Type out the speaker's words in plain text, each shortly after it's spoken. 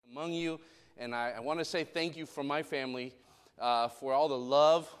among you. And I want to say thank you from my family for all the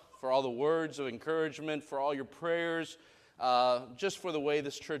love, for all the words of encouragement, for all your prayers, just for the way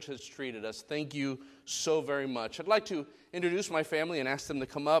this church has treated us. Thank you so very much. I'd like to introduce my family and ask them to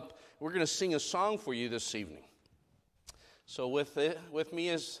come up. We're going to sing a song for you this evening. So with me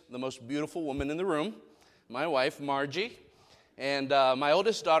is the most beautiful woman in the room, my wife, Margie, and my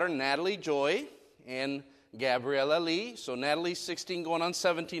oldest daughter, Natalie Joy, and Gabriella Lee. So Natalie's 16, going on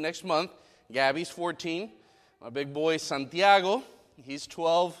 17 next month. Gabby's 14. My big boy, Santiago, he's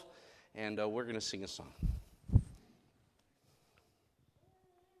 12, and we're going to sing a song.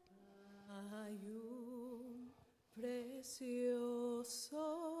 Hay un precioso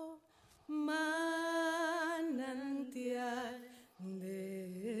manantial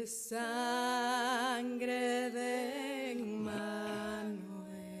de sangre de Emmanuel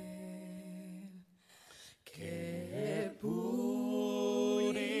que purifica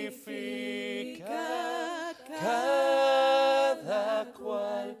cada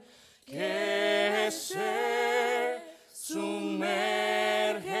cual que se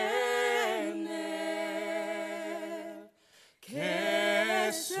sumerge en él,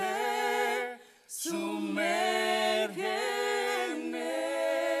 que se sumerge en él,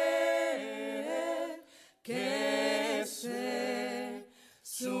 que se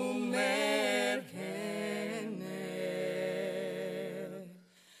sumerge en él,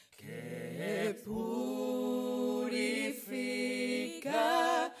 que purifica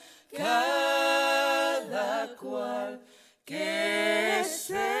cada cual que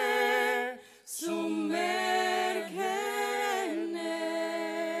se sumerge en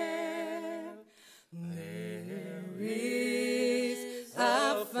él. There is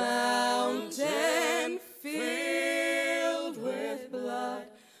a fountain filled with blood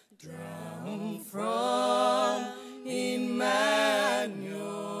drawn from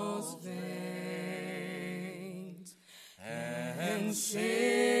Emmanuel's veins, and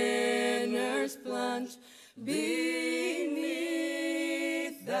sinners plunge beneath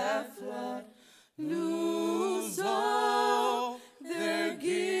that flood lose all their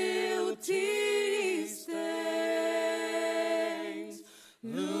guilty stains,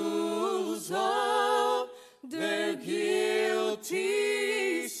 lose all their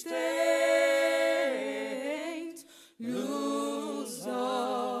guilty stains, lose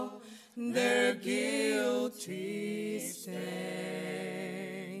all their guilty stains,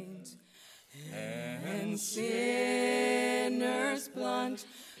 and sinners plunge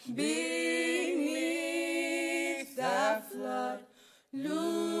beneath that flood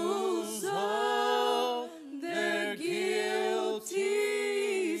lose all their guilty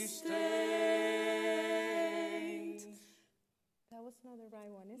stains. That was not the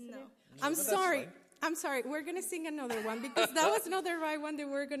right one, isn't it? I'm sorry. I'm sorry. We're going to sing another one because that was not the right one that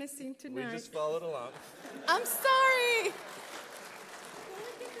we're going to sing tonight. We just followed along. I'm sorry.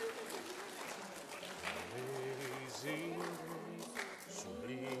 Amazing,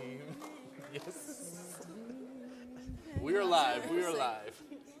 sublime. Yes. We are live. We are live.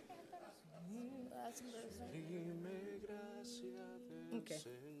 Okay.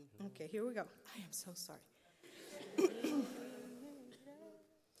 Okay, here we go. I am so sorry.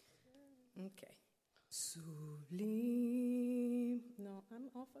 Okay. Sublime. No, I'm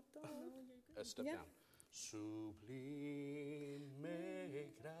off a tone. Step down. Sublime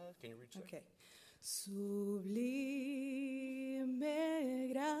gracia. Can you reach that? Okay. Sublime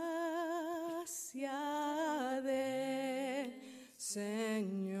gracia del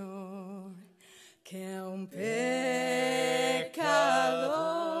Señor, que a un pecador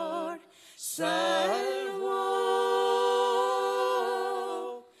salvó.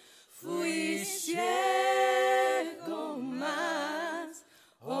 Fui ciego, mas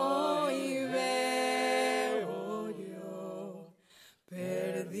hoy veo yo,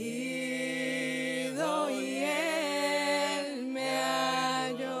 perdido y Él me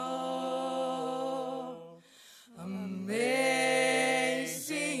halló. Amazing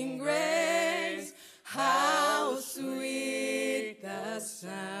grace, how sweet the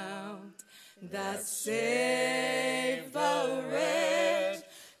sound that saved a wretch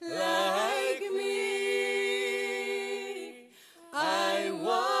like me. I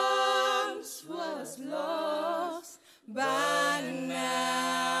once was lost, but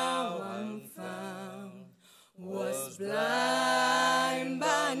now I'm found. Was blind,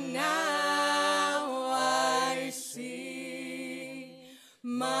 but now I see.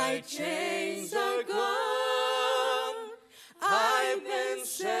 My chains are gone, I've been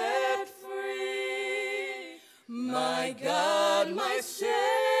set free. My God, my Savior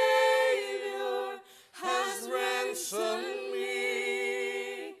has ransomed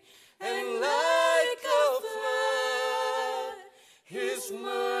me.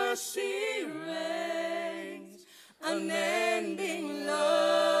 unending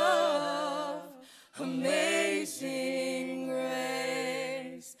love, amazing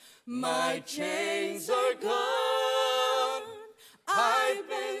grace. My chains are gone, I've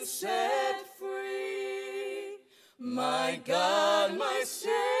been set free. My God, my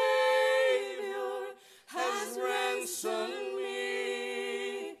Savior, has ransomed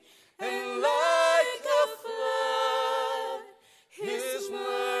me. And like a flood, His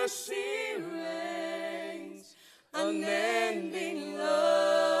mercy reigns. Unending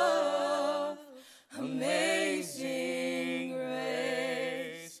love, amazing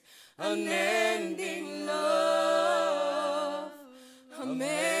grace. Unending love,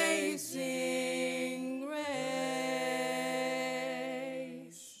 amazing grace.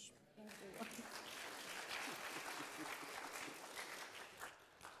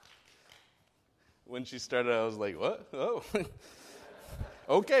 When she started, I was like, what? Oh.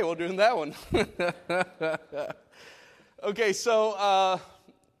 Okay, we're doing that one. Okay, so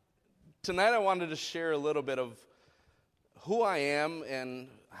tonight I wanted to share a little bit of who I am and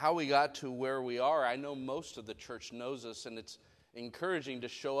how we got to where we are. I know most of the church knows us, and it's encouraging to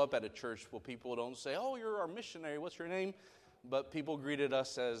show up at a church where people don't say, oh, you're our missionary, what's your name? But people greeted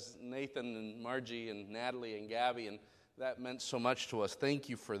us as Nathan and Margie and Natalie and Gabby, and that meant so much to us. Thank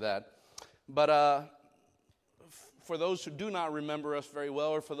you for that. But for those who do not remember us very well,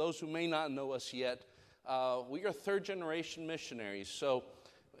 or for those who may not know us yet, we are third-generation missionaries. So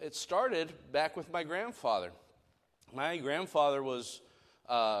it started back with my grandfather. My grandfather was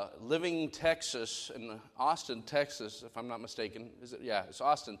living in Texas, in Austin, Texas, if I'm not mistaken. Yeah, it's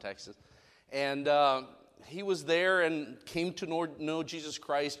Austin, Texas. And he was there and came to know Jesus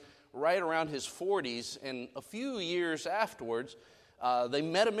Christ right around his 40s. And a few years afterwards, they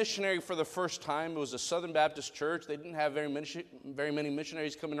met a missionary for the first time. It was a Southern Baptist church. They didn't have very many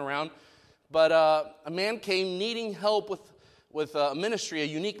missionaries coming around. But a man came needing help with a ministry, a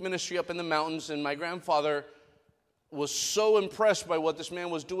unique ministry up in the mountains. And my grandfather was so impressed by what this man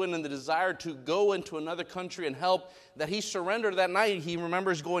was doing and the desire to go into another country and help that he surrendered that night. He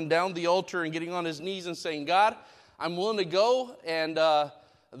remembers going down the altar and getting on his knees and saying, God, I'm willing to go, and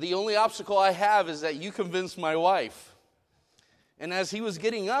the only obstacle I have is that you convince my wife. And as he was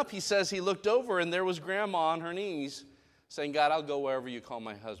getting up, he says he looked over, and there was Grandma on her knees saying, God, I'll go wherever you call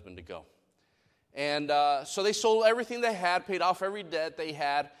my husband to go. And so they sold everything they had, paid off every debt they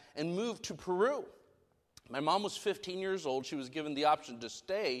had, and moved to Peru. My mom was 15 years old. She was given the option to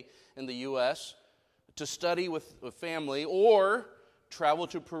stay in the U.S., to study with family, or travel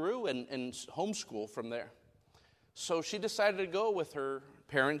to Peru and homeschool from there. So she decided to go with her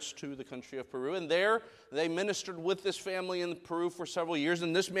parents to the country of Peru, and there they ministered with this family in Peru for several years.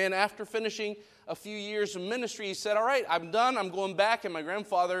 And this man, after finishing a few years of ministry, he said, all right, I'm done, I'm going back. And my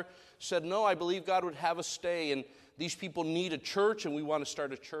grandfather said, no, I believe God would have us stay, and these people need a church, and we want to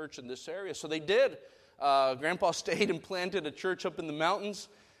start a church in this area. So they did. Grandpa stayed and planted a church up in the mountains.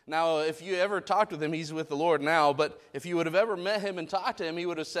 Now, if you ever talked with him, he's with the Lord now, but if you would have ever met him and talked to him, he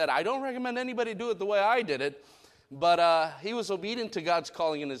would have said, I don't recommend anybody do it the way I did it. But he was obedient to God's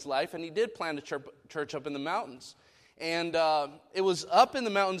calling in his life, and he did plant a church up in the mountains. And it was up in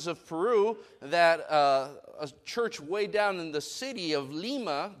the mountains of Peru that a church way down in the city of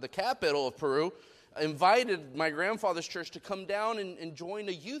Lima, the capital of Peru, invited my grandfather's church to come down and join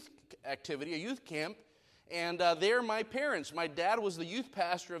a youth activity, a youth camp. And there my dad was the youth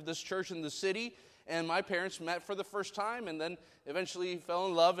pastor of this church in the city, and my parents met for the first time and then eventually fell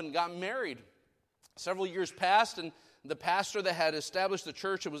in love and got married. Several years passed, and the pastor that had established the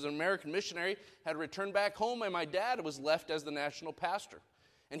church, it was an American missionary, had returned back home, and my dad was left as the national pastor.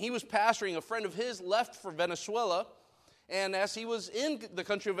 And he was pastoring. A friend of his left for Venezuela, and as he was in the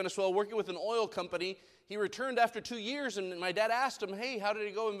country of Venezuela working with an oil company, he returned after 2 years, and my dad asked him, hey, how did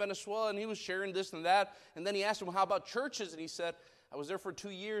it go in Venezuela? And he was sharing this and that. And then he asked him, well, how about churches? And he said, I was there for 2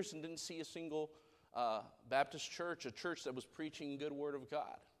 years and didn't see a single Baptist church, a church that was preaching good word of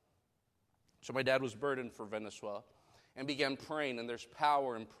God. So my dad was burdened for Venezuela and began praying, and there's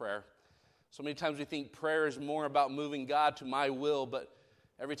power in prayer. So many times we think prayer is more about moving God to my will, but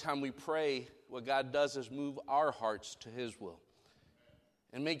every time we pray, what God does is move our hearts to His will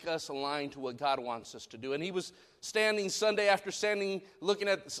and make us aligned to what God wants us to do. And he was standing Sunday after Sunday, looking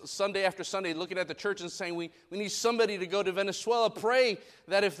at the church and saying, we need somebody to go to Venezuela, pray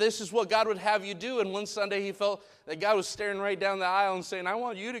that if this is what God would have you do. And one Sunday he felt that God was staring right down the aisle and saying, I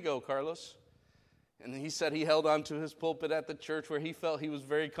want you to go, Carlos. And he said he held on to his pulpit at the church where he felt he was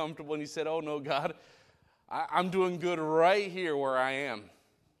very comfortable. And he said, oh no, God, I'm doing good right here where I am.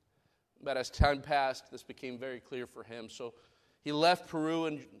 But as time passed, this became very clear for him. So he left Peru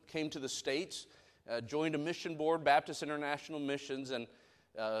and came to the States. joined a mission board, Baptist International Missions, and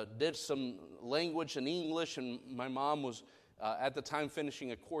did some language and English. And my mom was at the time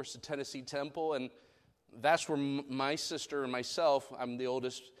finishing a course at Tennessee Temple, and that's where my sister and myself, I'm the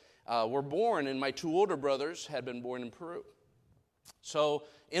oldest, were born, and my two older brothers had been born in Peru. So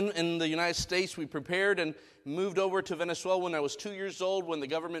in the United States, we prepared and moved over to Venezuela when I was 2 years old, when the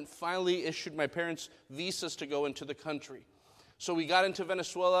government finally issued my parents visas to go into the country. So we got into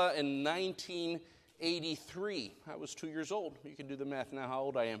Venezuela in 1983. I was 2 years old. You can do the math now how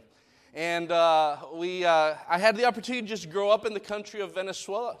old I am. And I had the opportunity to just grow up in the country of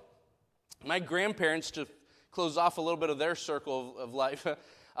Venezuela. My grandparents, to close off a little bit of their circle of life,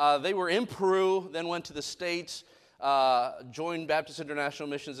 they were in Peru, then went to the States, joined Baptist International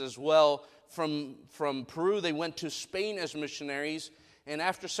Missions as well. From Peru, they went to Spain as missionaries, and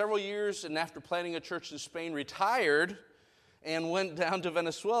after several years and after planting a church in Spain, retired and went down to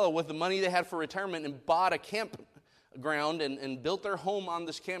Venezuela with the money they had for retirement and bought a campground and built their home on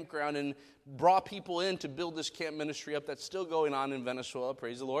this campground and brought people in to build this camp ministry up that's still going on in Venezuela,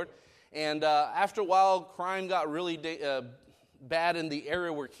 praise the Lord. And after a while, crime got really bad in the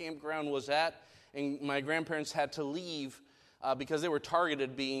area where campground was at, and my grandparents had to leave because they were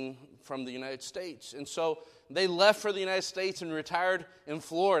targeted being from the United States. And so they left for the United States and retired in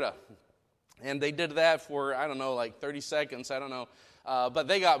Florida. And they did that for, 30 seconds, but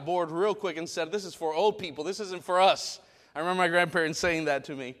they got bored real quick and said, this is for old people, this isn't for us. I remember my grandparents saying that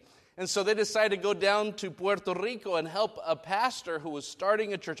to me. And so they decided to go down to Puerto Rico and help a pastor who was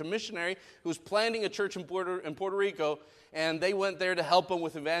starting a church, a missionary who was planting a church in Puerto Rico. And they went there to help him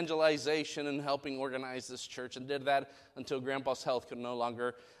with evangelization and helping organize this church, and did that until Grandpa's health could no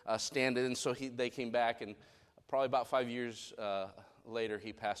longer stand it. And so they came back, and probably about 5 years later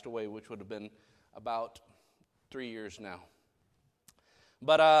he passed away, which would have been about 3 years now.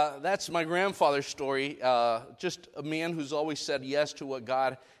 But that's my grandfather's story. Just a man who's always said yes to what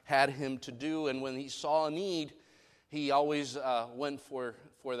God had him to do. And when he saw a need, he always went for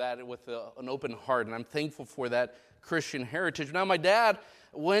that with an open heart. And I'm thankful for that Christian heritage. Now, my dad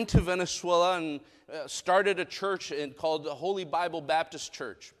went to Venezuela and started a church called the Holy Bible Baptist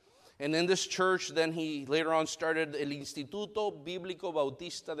Church. And in this church, then he later on started El Instituto Bíblico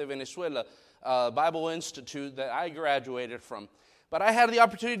Bautista de Venezuela, Bible Institute that I graduated from. But I had the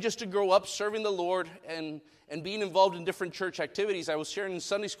opportunity just to grow up serving the Lord and being involved in different church activities. I was sharing in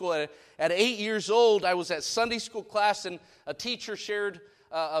Sunday school. At 8 years old, I was at Sunday school class, and a teacher shared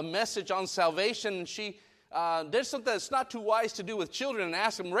a message on salvation. And she did something that's not too wise to do with children and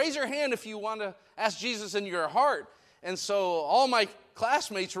asked them, raise your hand if you want to ask Jesus in your heart. And so all my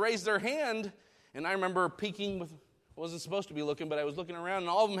classmates raised their hand, and I remember peeking wasn't supposed to be looking, but I was looking around, and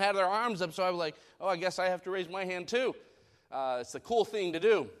all of them had their arms up, so I was like, oh, I guess I have to raise my hand too. It's a cool thing to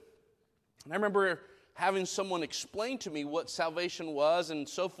do. And I remember having someone explain to me what salvation was and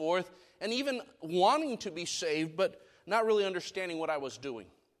so forth, and even wanting to be saved, but not really understanding what I was doing.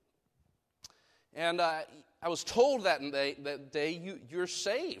 And I was told that day, you're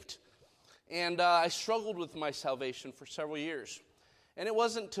saved. And I struggled with my salvation for several years. And it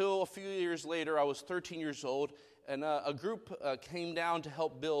wasn't until a few years later, I was 13 years old, and a group came down to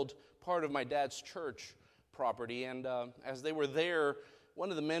help build part of my dad's church property. And as they were there, one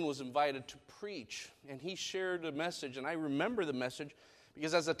of the men was invited to preach. And he shared a message, and I remember the message,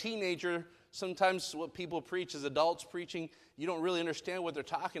 because as a teenager, sometimes what people preach as adults preaching, you don't really understand what they're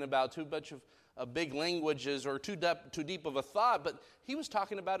talking about, too much of big languages or too deep of a thought, but he was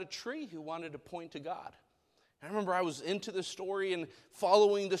talking about a tree who wanted to point to God. And I remember I was into this story and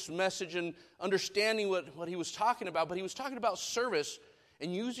following this message and understanding what he was talking about, but he was talking about service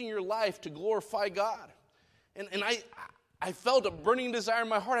and using your life to glorify God. And I felt a burning desire in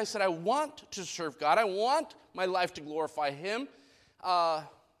my heart. I said, I want to serve God. I want my life to glorify Him.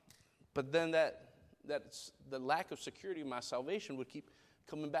 But then that's the lack of security of my salvation would keep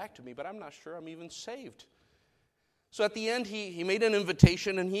coming back to me, but I'm not sure I'm even saved. So at the end, he made an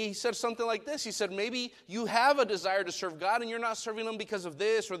invitation, and he said something like this. He said, maybe you have a desire to serve God, and you're not serving Him because of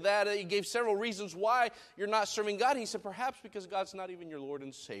this or that. He gave several reasons why you're not serving God. He said, perhaps because God's not even your Lord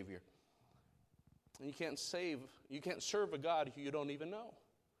and Savior. And you can't serve a God who you don't even know.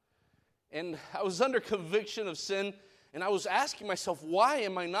 And I was under conviction of sin, and I was asking myself, why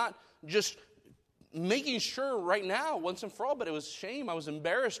am I not just making sure right now, once and for all? But it was shame. I was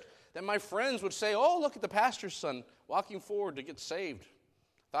embarrassed that my friends would say, oh, look at the pastor's son walking forward to get saved.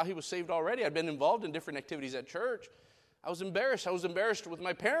 Thought he was saved already. I'd been involved in different activities at church. I was embarrassed. I was embarrassed with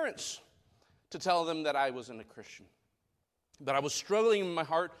my parents to tell them that I wasn't a Christian. But I was struggling in my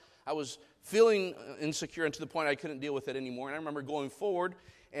heart. I was feeling insecure, and to the point I couldn't deal with it anymore. And I remember going forward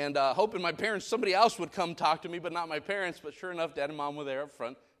and hoping somebody else would come talk to me, but not my parents. But sure enough, Dad and Mom were there up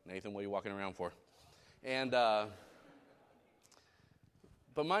front. Nathan, what are you walking around for? And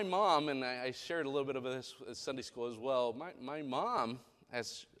but my mom, and I shared a little bit of this at Sunday school as well. My mom,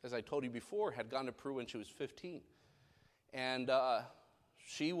 as I told you before, had gone to Peru when she was 15, and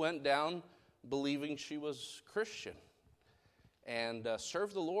she went down believing she was Christian, and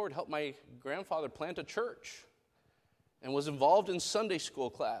served the Lord, helped my grandfather plant a church, and was involved in Sunday school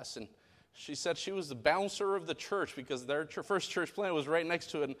class. And she said she was the bouncer of the church because their first church plant was right next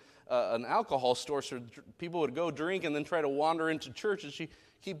to an alcohol store, so people would go drink and then try to wander into church, and she'd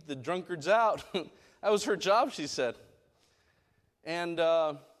keep the drunkards out. That was her job, she said. And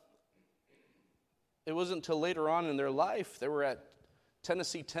it wasn't until later on in their life, they were at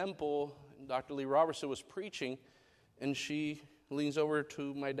Tennessee Temple, and Dr. Lee Robertson was preaching, and she leans over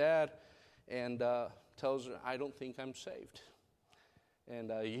to my dad and tells her, I don't think I'm saved. And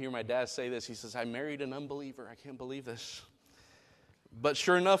you hear my dad say this. He says, I married an unbeliever. I can't believe this. But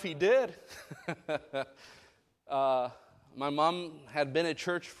sure enough, he did. My mom had been at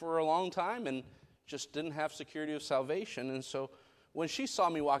church for a long time and just didn't have security of salvation. And so when she saw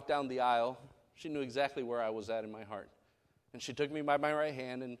me walk down the aisle, she knew exactly where I was at in my heart. And she took me by my right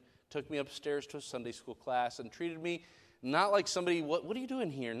hand and took me upstairs to a Sunday school class and treated me not like somebody, what are you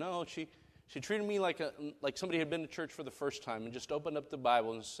doing here? No, she treated me like somebody had been to church for the first time and just opened up the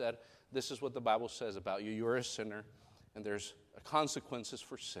Bible and said, this is what the Bible says about you. You're a sinner, and there's consequences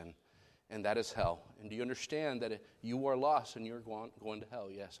for sin, and that is hell. And do you understand that you are lost and you're going to hell?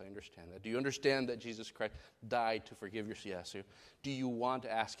 Yes, I understand that. Do you understand that Jesus Christ died to forgive your sins? Yes. Do you want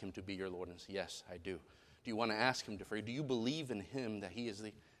to ask him to be your Lord? And say, yes, I do. Do you want to ask him to forgive? Do you believe in him that he is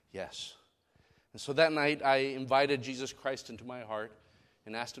the... Yes. And so that night, I invited Jesus Christ into my heart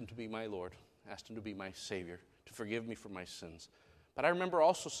and asked him to be my Lord, asked him to be my Savior, to forgive me for my sins. But I remember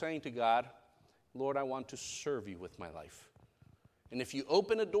also saying to God, Lord, I want to serve you with my life. And if you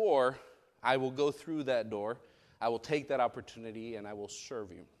open a door, I will go through that door. I will take that opportunity, and I will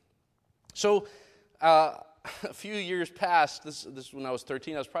serve you. So a few years passed. This is when I was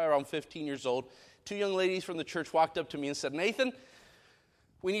 13. I was probably around 15 years old. Two young ladies from the church walked up to me and said, Nathan,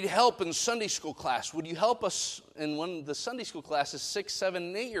 we need help in Sunday school class. Would you help us in one of the Sunday school classes, 6, 7,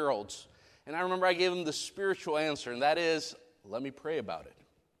 and 8-year-olds? And I remember I gave them the spiritual answer, and that is, let me pray about it.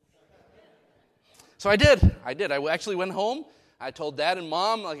 So I did. I actually went home. I told Dad and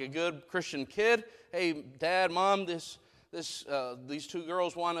Mom, like a good Christian kid, hey, Dad, Mom, these two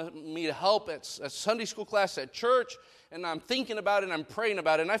girls want me to help at Sunday school class at church, and I'm thinking about it, and I'm praying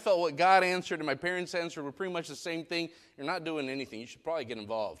about it, and I felt what God answered and my parents answered were pretty much the same thing. You're not doing anything. You should probably get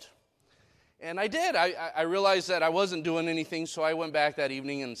involved. And I did. I realized that I wasn't doing anything, so I went back that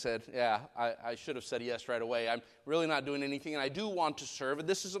evening and said, yeah, I should have said yes right away. I'm really not doing anything, and I do want to serve, and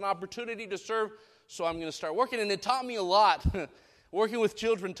this is an opportunity to serve, so I'm going to start working. And it taught me a lot. Working with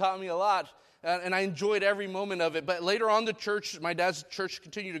children taught me a lot, and I enjoyed every moment of it. But later on, my dad's church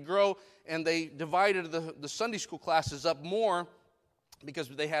continued to grow, and they divided the Sunday school classes up more because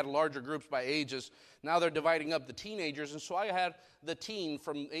they had larger groups by ages. Now they're dividing up the teenagers, and so I had the teen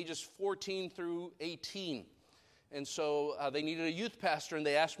from ages 14 through 18. And so they needed a youth pastor, and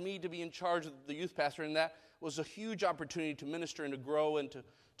they asked me to be in charge of the youth pastor, and that was a huge opportunity to minister and to grow and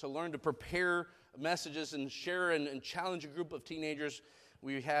to learn to prepare messages and share and challenge a group of teenagers.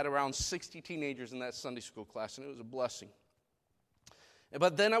 We had around 60 teenagers in that Sunday school class, and it was a blessing.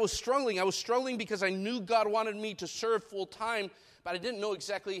 But then I was struggling. I was struggling because I knew God wanted me to serve full time, but I didn't know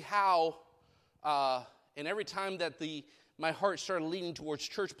exactly how. And every time that my heart started leaning towards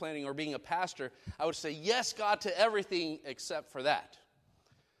church planting or being a pastor, I would say, yes, God, to everything except for that.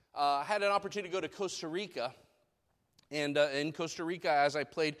 I had an opportunity to go to Costa Rica, and in Costa Rica, as I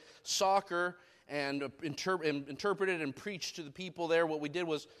played soccer and interpreted and preached to the people there, what we did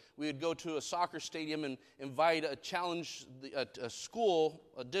was we would go to a soccer stadium and invite a school,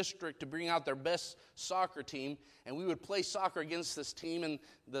 a district, to bring out their best soccer team, and we would play soccer against this team, and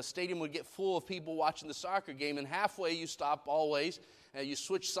the stadium would get full of people watching the soccer game, and halfway you stop always, and you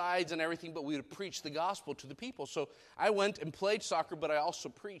switch sides and everything, but we would preach the gospel to the people. So I went and played soccer, but I also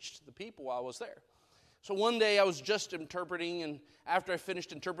preached to the people while I was there. So one day I was just interpreting, and after I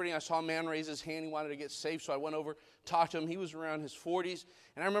finished interpreting, I saw a man raise his hand. He wanted to get saved, so I went over, talked to him. He was around his 40s,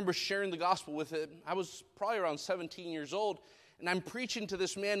 and I remember sharing the gospel with him. I was probably around 17 years old, and I'm preaching to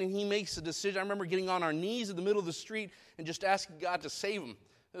this man, and he makes a decision. I remember getting on our knees in the middle of the street and just asking God to save him.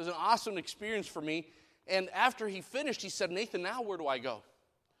 It was an awesome experience for me, and after he finished, he said, Nathan, now where do I go?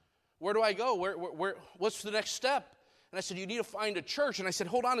 Where do I go? What's the next step? And I said, you need to find a church. And I said,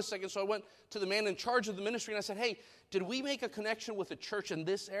 hold on a second. So I went to the man in charge of the ministry, and I said, hey, did we make a connection with a church in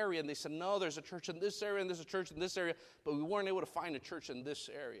this area? And they said, no, there's a church in this area, and there's a church in this area, but we weren't able to find a church in this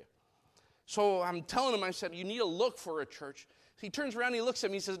area. So I'm telling him, I said, you need to look for a church. He turns around and he looks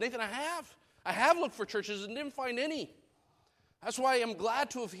at me and he says, Nathan, I have looked for churches and didn't find any. That's why I'm glad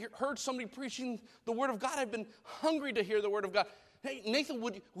to have heard somebody preaching the Word of God. I've been hungry to hear the Word of God. Hey, Nathan,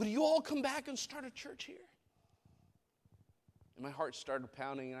 would you all come back and start a church here? And my heart started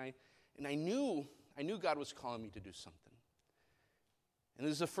pounding, and I knew God was calling me to do something. And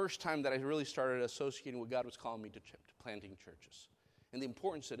this is the first time that I really started associating what God was calling me to planting churches. And the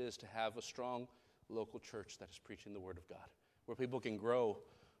importance it is to have a strong local church that is preaching the Word of God, where people can grow,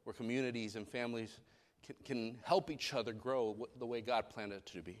 where communities and families can help each other grow the way God planned it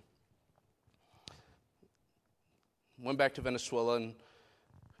to be. Went back to Venezuela and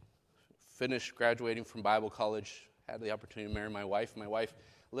finished graduating from Bible college. Had the opportunity to marry my wife. My wife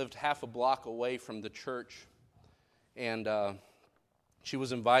lived half a block away from the church, and she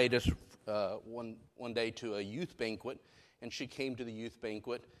was invited one day to a youth banquet, and she came to the youth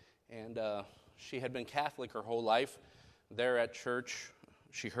banquet, and she had been Catholic her whole life. There at church,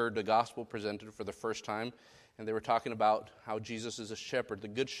 she heard the gospel presented for the first time, and they were talking about how Jesus is a shepherd, the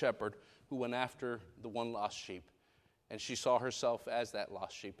good shepherd, who went after the one lost sheep. And she saw herself as that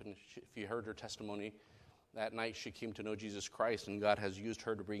lost sheep, and if you heard her testimony, that night she came to know Jesus Christ, and God has used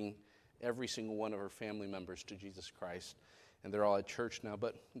her to bring every single one of her family members to Jesus Christ. And they're all at church now.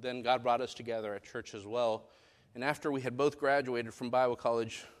 But then God brought us together at church as well. And after we had both graduated from Bible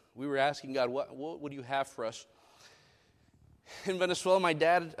college, we were asking God, what would you have for us? In Venezuela, my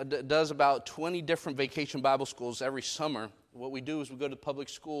dad does about 20 different vacation Bible schools every summer. What we do is we go to public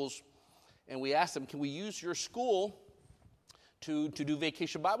schools, and we ask them, can we use your school to do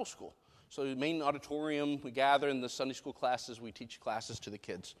vacation Bible school? So the main auditorium, we gather in the Sunday school classes, we teach classes to the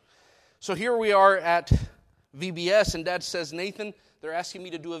kids. So here we are at VBS, and Dad says, Nathan, they're asking me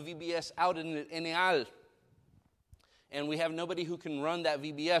to do a VBS out in Eneal. And we have nobody who can run that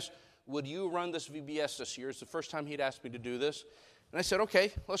VBS. Would you run this VBS this year? It's the first time he'd asked me to do this. And I said,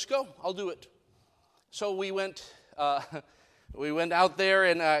 okay, let's go. I'll do it. So we went out there,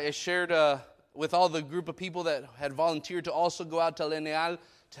 and I shared with all the group of people that had volunteered to also go out to Eneal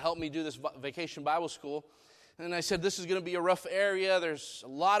to help me do this vacation Bible school. And I said, this is going to be a rough area. There's a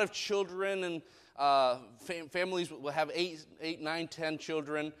lot of children, and families will have 8, 9, 10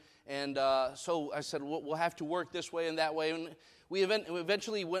 children. And so I said, we'll have to work this way and that way. And we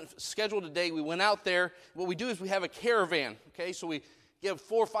eventually scheduled a day. We went out there. What we do is we have a caravan, okay? So we get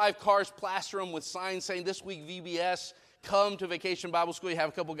 4 or 5 cars, plaster them with signs saying, this week VBS, come to Vacation Bible School. You have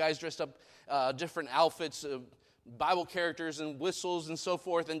a couple guys dressed up different outfits, Bible characters and whistles and so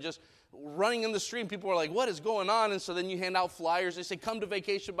forth, and just running in the street. And people are like, what is going on? And so then you hand out flyers. They say, come to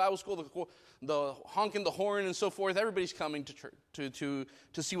Vacation Bible School, the honking the horn and so forth. Everybody's coming to church to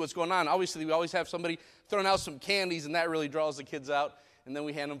see what's going on. Obviously, we always have somebody throwing out some candies, and that really draws the kids out. And then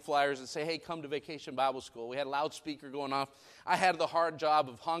we hand them flyers and say, hey, come to Vacation Bible School. We had a loudspeaker going off. I had the hard job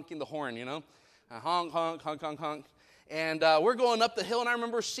of honking the horn, honk, honk, honk, honk, honk. And we're going up the hill, and I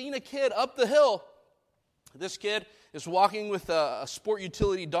remember seeing a kid up the hill. This kid is walking with a sport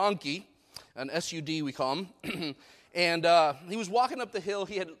utility donkey, an SUD we call him, and he was walking up the hill.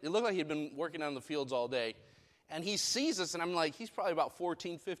 It looked like he had been working out in the fields all day, and he sees us, and I'm like, he's probably about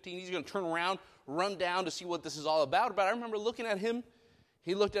 14, 15. He's going to turn around, run down to see what this is all about. But I remember looking at him.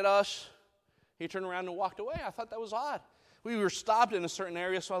 He looked at us. He turned around and walked away. I thought that was odd. We were stopped in a certain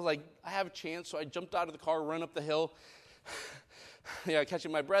area, so I was like, I have a chance. So I jumped out of the car, run up the hill.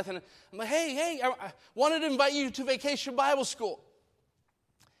 Catching my breath, and I'm like, hey, I wanted to invite you to Vacation Bible School.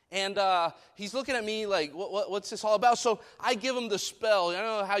 And he's looking at me like, what's this all about? So I give him the spell. I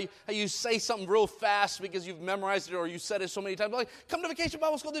don't know how you say something real fast because you've memorized it or you said it so many times. Like, come to Vacation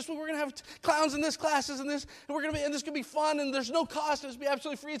Bible School this week. We're going to have clowns in this, classes in this, and this going to be fun, and there's no cost, and it's going to be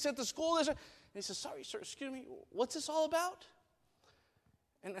absolutely free. It's at the school. And he says, sorry, sir, excuse me, what's this all about?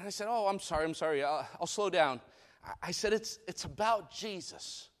 And I said, oh, I'm sorry. I'll slow down. I said, it's about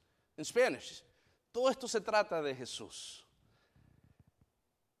Jesus. In Spanish, todo esto se trata de Jesús.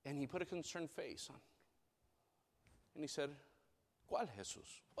 And he put a concerned face on. And he said, ¿Cuál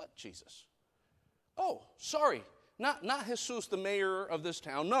Jesús? What Jesus? Oh, sorry, not Jesus, the mayor of this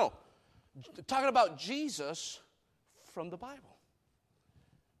town. No, talking about Jesus from the Bible.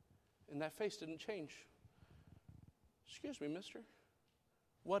 And that face didn't change. Excuse me, mister,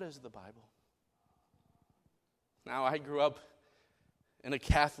 what is the Bible? Now, I grew up in a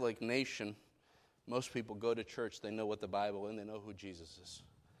Catholic nation. Most people go to church, they know what the Bible is, and they know who Jesus is.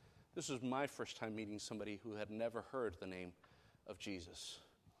 This was my first time meeting somebody who had never heard the name of Jesus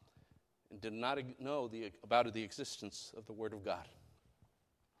and did not know about the existence of the Word of God.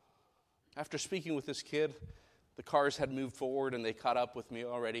 After speaking with this kid, the cars had moved forward and they caught up with me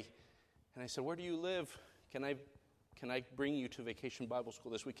already. And I said, "Where do you live? Can I bring you to Vacation Bible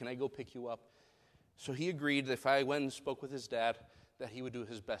School this week? Can I go pick you up?" So he agreed that if I went and spoke with his dad, that he would do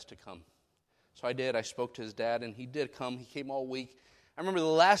his best to come. So I did. I spoke to his dad, and he did come. He came all week. I remember the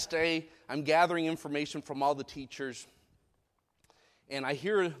last day, I'm gathering information from all the teachers, and I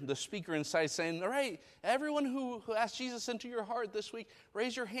hear the speaker inside saying, "All right, everyone who asked Jesus into your heart this week,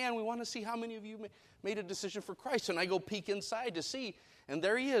 raise your hand. We want to see how many of you made a decision for Christ." And I go peek inside to see, and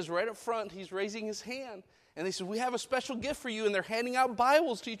there he is right up front. He's raising his hand. And they said, "We have a special gift for you." And they're handing out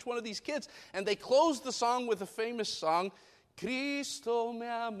Bibles to each one of these kids. And they closed the song with a famous song, "Cristo me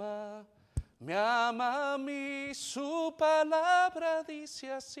ama a mí, su palabra dice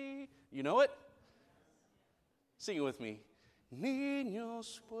así." You know it? Sing it with me.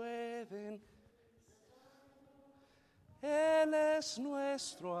 Niños pueden, Él es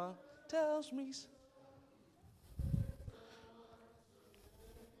nuestro, tells me.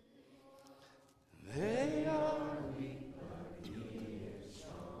 They are weak, but He is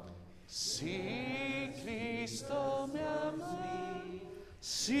strong. Si Cristo me ama,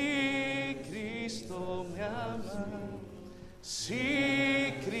 si Cristo me ama,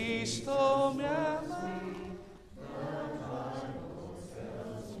 si Cristo me ama.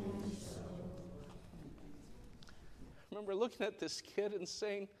 I remember looking at this kid and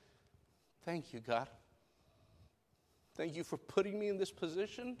saying, "Thank you, God. Thank you for putting me in this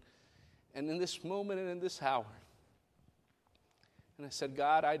position and in this moment and in this hour." And I said,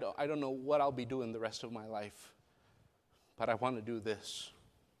 "God, I don't know what I'll be doing the rest of my life, but I want to do this.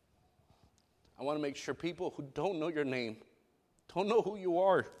 I want to make sure people who don't know your name, don't know who you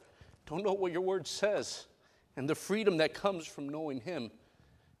are, don't know what your word says, and the freedom that comes from knowing Him,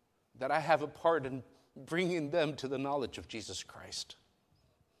 that I have a part in bringing them to the knowledge of Jesus Christ."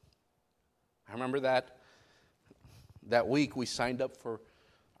 I remember that week we signed up for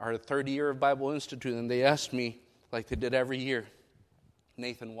our third year of Bible Institute, and they asked me, like they did every year,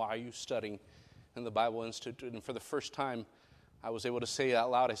 "Nathan, why are you studying in the Bible Institute?" And for the first time, I was able to say it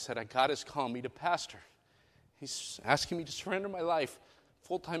out loud. I said, "God has called me to pastor. He's asking me to surrender my life,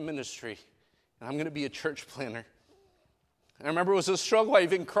 full-time ministry, and I'm going to be a church planner." And I remember it was a struggle. I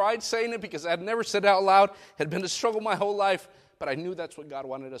even cried saying it because I had never said it out loud. It had been a struggle my whole life, but I knew that's what God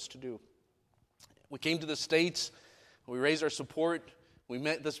wanted us to do. We came to the States. We raised our support. We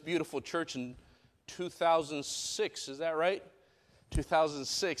met this beautiful church in 2006. Is that right?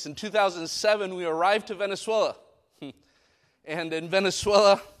 2006. In 2007, we arrived to Venezuela. And in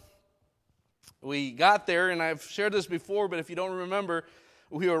Venezuela, we got there, and I've shared this before, but if you don't remember,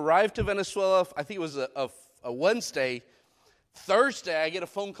 we arrived to Venezuela, I think it was a Wednesday. Thursday, I get a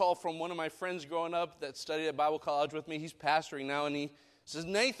phone call from one of my friends growing up that studied at Bible college with me. He's pastoring now, and he says,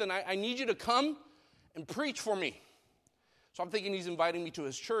 "Nathan, I need you to come and preach for me." So I'm thinking he's inviting me to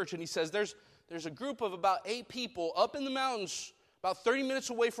his church, and he says, there's a group of about 8 people up in the mountains, about 30 minutes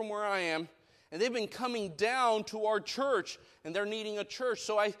away from where I am, and they've been coming down to our church, and they're needing a church.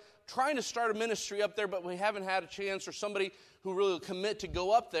 So I'm trying to start a ministry up there, but we haven't had a chance or somebody who really will commit to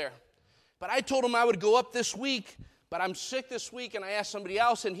go up there. But I told him I would go up this week, but I'm sick this week, and I asked somebody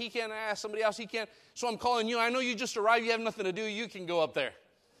else, and he can't. I asked somebody else, he can't. So I'm calling you. I know you just arrived. You have nothing to do. You can go up there.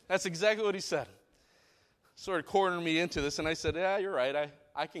 That's exactly what he said. Sort of cornered me into this, and I said, "Yeah, you're right.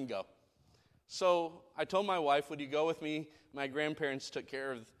 I can go." So I told my wife, "Would you go with me?" My grandparents took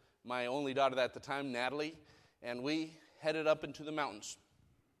care of my only daughter at the time, Natalie, and we headed up into the mountains.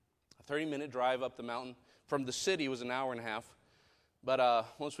 A 30-minute drive up the mountain. From the city, it was an hour and a half. But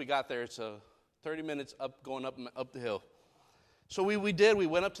once we got there, it's 30 minutes up, going up the hill. So we did. We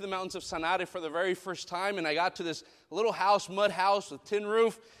went up to the mountains of Sanare for the very first time, and I got to this little house, mud house with tin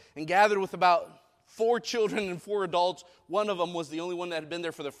roof, and gathered with about 4 children and 4 adults. One of them was the only one that had been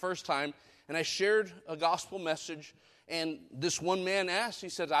there for the first time, and I shared a gospel message. And this one man asked, he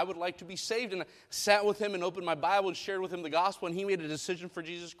said, "I would like to be saved." And I sat with him and opened my Bible and shared with him the gospel, and he made a decision for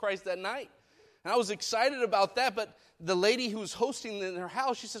Jesus Christ that night. And I was excited about that, but the lady who was hosting in her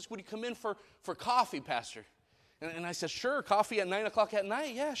house, she says, "Would you come in for coffee, Pastor?" And I said, "Sure, coffee at 9 o'clock at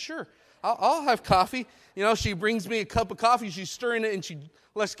night? Yeah, sure. I'll have coffee." You know, she brings me a cup of coffee, she's stirring it, and she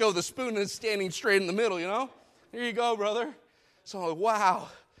lets go of the spoon, and it's standing straight in the middle, you know. "Here you go, brother." So I'm like, wow,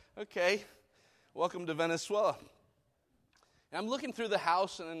 okay, welcome to Venezuela. And I'm looking through the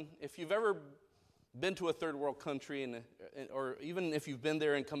house, and if you've ever been to a third world country, or even if you've been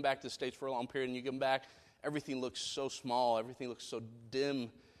there and come back to the States for a long period and you come back, everything looks so small, everything looks so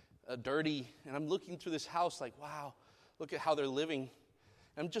dim. dirty, and I'm looking through this house like, wow, look at how they're living.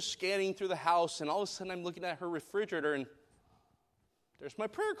 I'm just scanning through the house, and all of a sudden I'm looking at her refrigerator, and there's my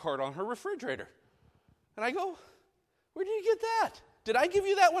prayer card on her refrigerator. And I go, where did you get that? Did I give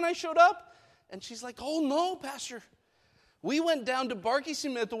you that when I showed up? And she's like, oh, no, Pastor. We went down to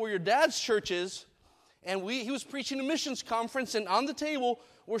Barquisimeto, where your dad's church is, and he was preaching a missions conference, and on the table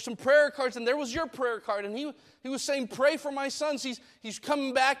were some prayer cards, and there was your prayer card. And he was saying, pray for my sons. He's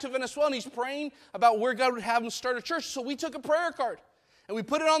coming back to Venezuela, and he's praying about where God would have him start a church. So we took a prayer card, and we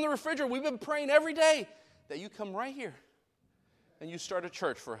put it on the refrigerator. We've been praying every day that you come right here, and you start a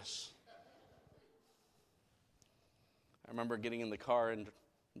church for us. I remember getting in the car and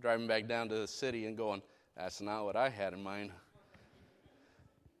driving back down to the city and going, that's not what I had in mind.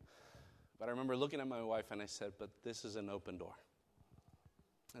 But I remember looking at my wife and I said, but this is an open door.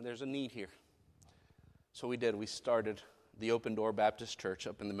 And there's a need here. So we did. We started the Open Door Baptist Church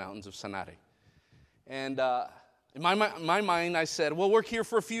up in the mountains of Sanare. And in my mind, I said, we'll work here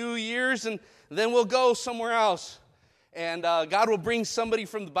for a few years and then we'll go somewhere else. And God will bring somebody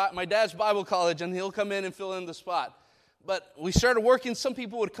from my dad's Bible college and he'll come in and fill in the spot. But we started working. Some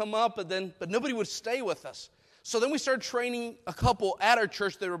people would come up, but nobody would stay with us. So then we started training a couple at our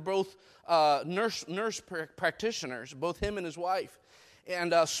church that were both nurse practitioners, both him and his wife.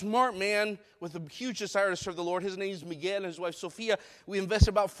 And a smart man with a huge desire to serve the Lord. His name is Miguel and his wife Sofia. We invested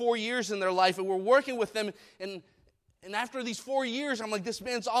about 4 years in their life, and we're working with them. And after these 4 years, I'm like, this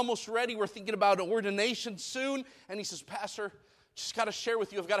man's almost ready. We're thinking about an ordination soon. And he says, Pastor, just got to share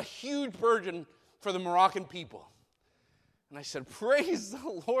with you, I've got a huge burden for the Moroccan people. And I said, praise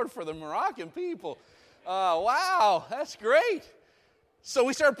the Lord for the Moroccan people. Wow, that's great. So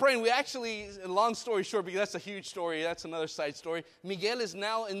we started praying. We actually, long story short, because that's a huge story, that's another side story. Miguel is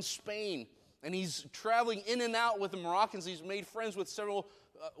now in Spain, and he's traveling in and out with the Moroccans. He's made friends with several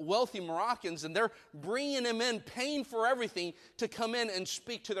wealthy Moroccans, and they're bringing him in, paying for everything, to come in and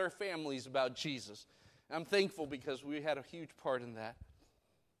speak to their families about Jesus. And I'm thankful because we had a huge part in that.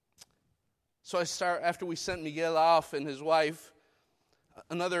 So after we sent Miguel off and his wife,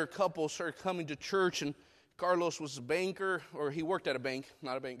 another couple started coming to church, and Carlos was a banker, or he worked at a bank,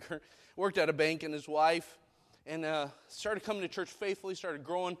 not a banker, worked at a bank, and his wife, and started coming to church faithfully, started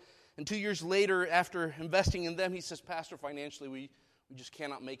growing. And 2 years later, after investing in them, he says, Pastor, financially, we just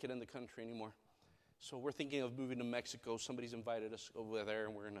cannot make it in the country anymore. So we're thinking of moving to Mexico. Somebody's invited us over there,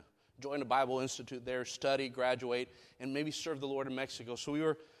 and we're going to join a Bible Institute there, study, graduate, and maybe serve the Lord in Mexico. So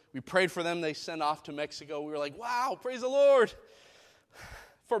we prayed for them. They sent off to Mexico. We were like, wow, praise the Lord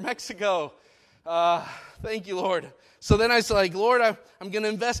for Mexico. Thank you, Lord. So then I was like, Lord, I'm going to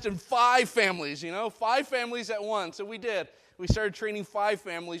invest in 5 families, 5 families at once. And we did. We started training 5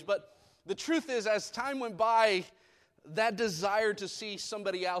 families. But the truth is, as time went by, that desire to see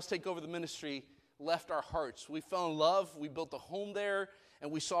somebody else take over the ministry left our hearts. We fell in love. We built a home there, and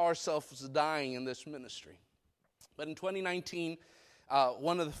we saw ourselves dying in this ministry. But in 2019,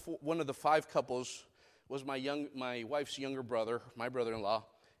 one of the 5 couples was my wife's younger brother, my brother-in-law,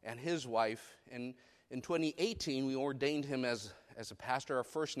 and his wife. And in 2018, we ordained him as a pastor, our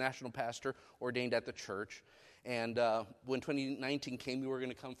first national pastor ordained at the church. And when 2019 came, we were going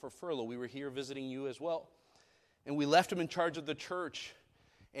to come for furlough. We were here visiting you as well. And we left him in charge of the church.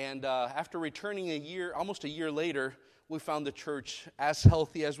 And after returning almost a year later, we found the church as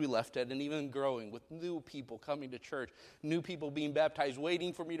healthy as we left it, and even growing with new people coming to church, new people being baptized,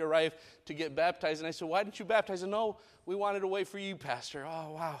 waiting for me to arrive to get baptized. And I said, why didn't you baptize? And no, we wanted to wait for you, Pastor.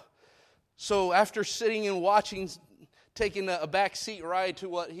 Oh, wow. So after sitting and watching, taking a backseat ride to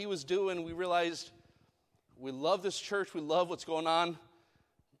what he was doing, we realized we love this church, we love what's going on,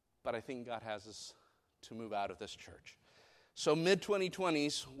 but I think God has us to move out of this church. So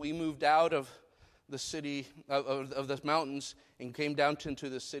mid-2020s, we moved out of the city of the mountains and came down into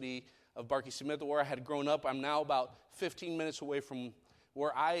the city of Barquisimeto, where I had grown up. I'm now about 15 minutes away from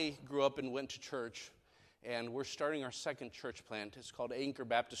where I grew up and went to church. And we're starting our second church plant. It's called Anchor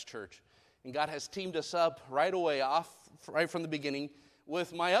Baptist Church. And God has teamed us up right from the beginning,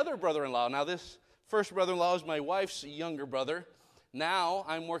 with my other brother-in-law. Now, this first brother-in-law is my wife's younger brother. Now,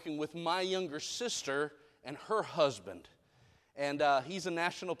 I'm working with my younger sister and her husband. And he's a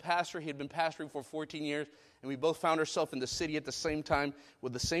national pastor. He had been pastoring for 14 years. And we both found ourselves in the city at the same time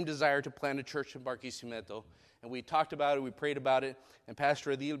with the same desire to plant a church in Barquisimeto. And we talked about it. We prayed about it. And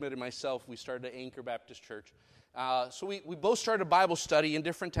Pastor Adilmer and myself, we started Anchor Baptist Church. So we both started a Bible study in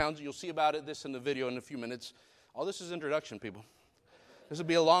different towns. You'll see about this in the video in a few minutes. All this is introduction, people. This will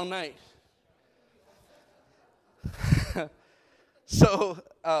be a long night. So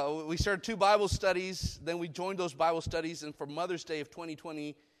we started 2 Bible studies. Then we joined those Bible studies. And for Mother's Day of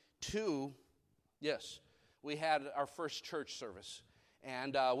 2022, 2, yes, we had our first church service.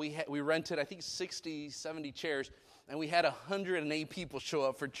 And we rented, I think, 60, 70 chairs, and we had 108 people show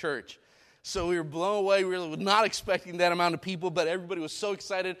up for church. So we were blown away. We were not expecting that amount of people, but everybody was so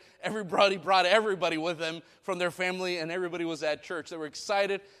excited. Everybody brought everybody with them from their family, and everybody was at church. They were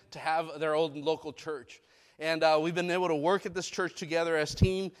excited to have their old local church. And we've been able to work at this church together as a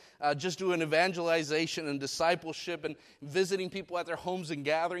team, just doing evangelization and discipleship and visiting people at their homes and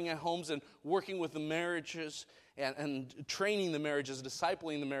gathering at homes and working with the marriages and training the marriages,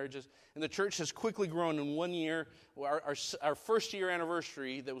 discipling the marriages. And the church has quickly grown in 1 year. Our first year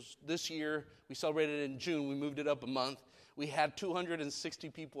anniversary, that was this year, we celebrated in June. We moved it up a month. We had 260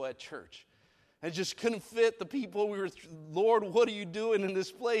 people at church. It just couldn't fit the people. We were, Lord, what are you doing in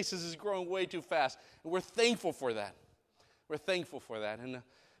this place? This is growing way too fast. And we're thankful for that. We're thankful for that. And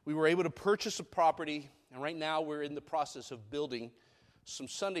we were able to purchase a property, and right now we're in the process of building some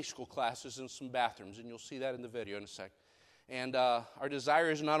Sunday school classes and some bathrooms, and you'll see that in the video in a sec. And our desire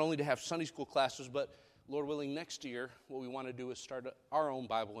is not only to have Sunday school classes, but Lord willing, next year, what we want to do is start our own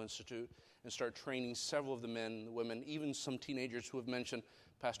Bible Institute and start training several of the men and the women, even some teenagers who have mentioned,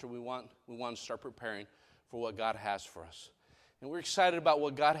 Pastor, we want to start preparing for what God has for us. And we're excited about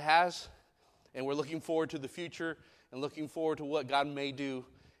what God has, and we're looking forward to the future and looking forward to what God may do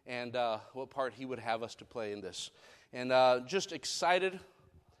and what part He would have us to play in this. And just excited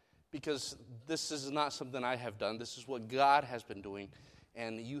because this is not something I have done. This is what God has been doing,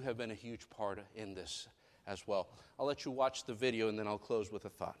 and you have been a huge part in this as well. I'll let you watch the video, and then I'll close with a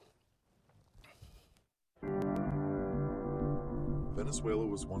thought. Venezuela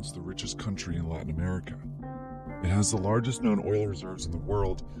was once the richest country in Latin America. It has the largest known oil reserves in the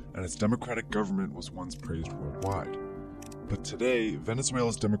world, and its democratic government was once praised worldwide. But today,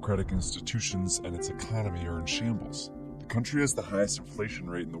 Venezuela's democratic institutions and its economy are in shambles. The country has the highest inflation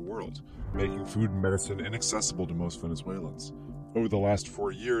rate in the world, making food and medicine inaccessible to most Venezuelans. Over the last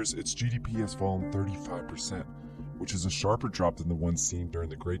 4 years, its GDP has fallen 35%, which is a sharper drop than the one seen during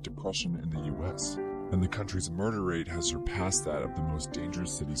the Great Depression in the U.S., and the country's murder rate has surpassed that of the most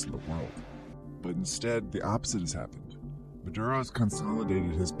dangerous cities in the world. But instead, the opposite has happened. Maduro has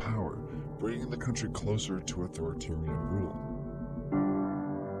consolidated his power, bringing the country closer to authoritarian rule.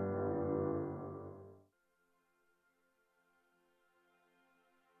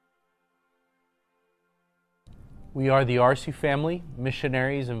 We are the RC family,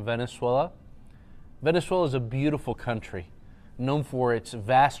 missionaries in Venezuela. Venezuela is a beautiful country, known for its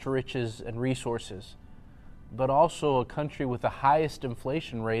vast riches and resources, but also a country with the highest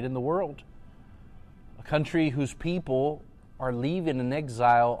inflation rate in the world. A country whose people are leaving in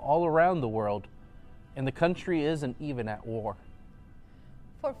exile all around the world, and the country isn't even at war.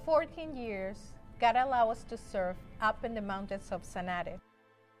 For 14 years, God allowed us to serve up in the mountains of Sanare.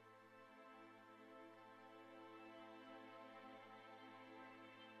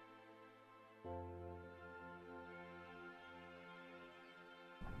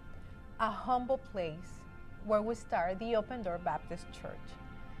 A humble place where we started the Open Door Baptist Church.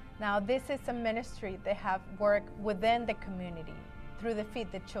 Now, this is a ministry that have worked within the community through the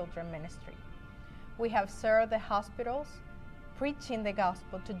Feed the Children ministry. We have served the hospitals, preaching the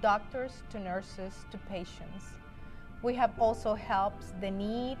gospel to doctors, to nurses, to patients. We have also helped the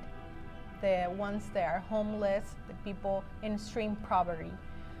need, the ones that are homeless, the people in extreme poverty,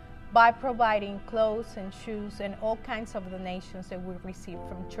 by providing clothes and shoes and all kinds of donations that we receive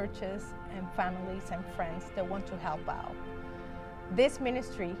from churches and families and friends that want to help out. This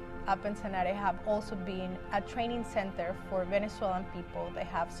ministry up in Sanare have also been a training center for Venezuelan people that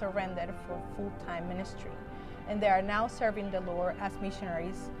have surrendered for full-time ministry. And they are now serving the Lord as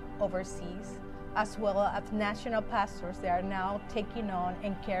missionaries overseas, as well as national pastors that are now taking on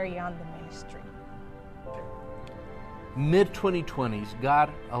and carrying on the ministry. Mid-2020s,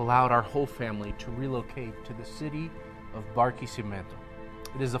 God allowed our whole family to relocate to the city of Barquisimeto.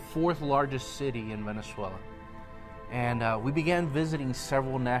 It is the 4th largest city in Venezuela. And we began visiting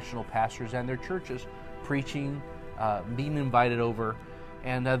several national pastors and their churches, preaching, being invited over.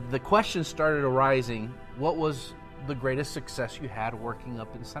 And the question started arising, what was the greatest success you had working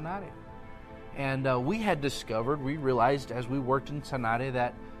up in Sanare? And we realized as we worked in Sanare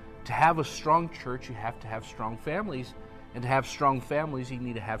that to have a strong church, you have to have strong families. And to have strong families, you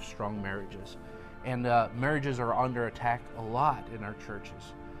need to have strong marriages. And marriages are under attack a lot in our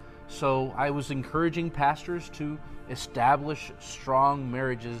churches. So I was encouraging pastors to establish strong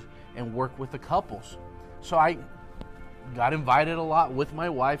marriages and work with the couples. So I got invited a lot with my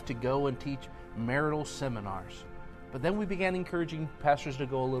wife to go and teach marital seminars. But then we began encouraging pastors to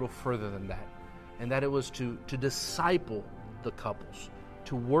go a little further than that. And that it was to disciple the couples,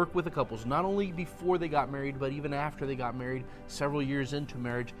 to work with the couples, not only before they got married, but even after they got married, several years into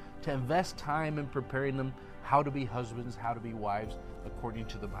marriage, to invest time in preparing them how to be husbands, how to be wives, according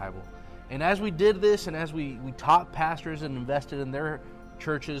to the Bible. And as we did this, and as we taught pastors and invested in their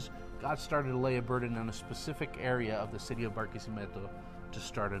churches, God started to lay a burden on a specific area of the city of Barquisimeto to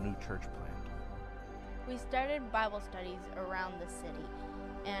start a new church plant. We started Bible studies around the city,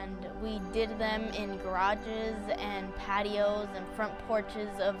 and we did them in garages and patios and front porches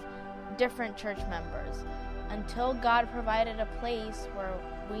of different church members, until God provided a place where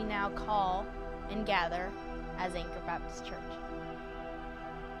we now call and gather as Anchor Baptist Church.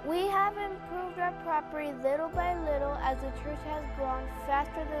 We have improved our property little by little as the church has grown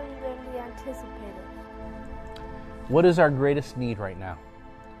faster than we anticipated. What is our greatest need right now?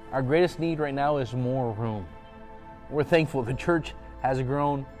 Our greatest need right now is more room. We're thankful the church has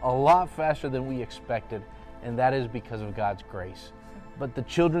grown a lot faster than we expected, and that is because of God's grace. But the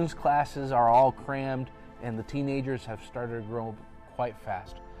children's classes are all crammed, and the teenagers have started to grow quite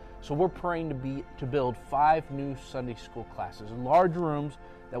fast. So we're praying to build 5 new Sunday school classes, large rooms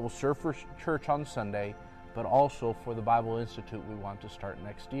that will serve for church on Sunday, but also for the Bible Institute we want to start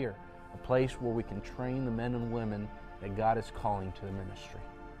next year, a place where we can train the men and women that God is calling to the ministry.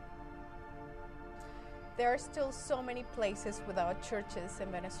 There are still so many places without churches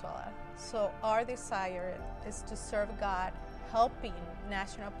in Venezuela. So our desire is to serve God, helping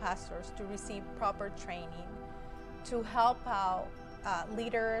national pastors to receive proper training, to help out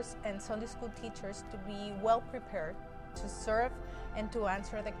leaders and Sunday school teachers to be well prepared to serve and to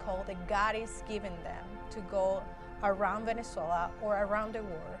answer the call that God is giving them to go around Venezuela or around the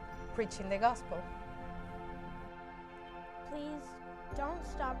world preaching the gospel. Please don't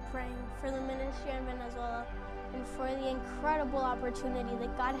stop praying for the ministry in Venezuela and for the incredible opportunity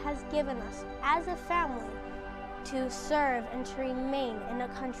that God has given us as a family to serve and to remain in a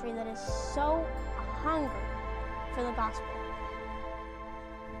country that is so hungry for the gospel.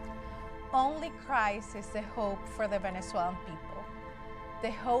 Only Christ is the hope for the Venezuelan people,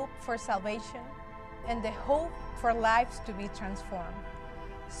 the hope for salvation, and the hope for lives to be transformed.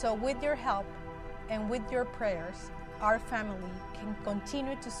 So with your help and with your prayers, our family can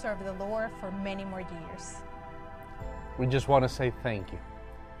continue to serve the Lord for many more years. We just want to say thank you.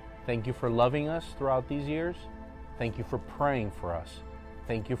 Thank you for loving us throughout these years. Thank you for praying for us.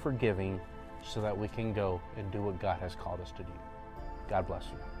 Thank you for giving so that we can go and do what God has called us to do. God bless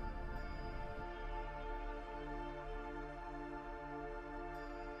you.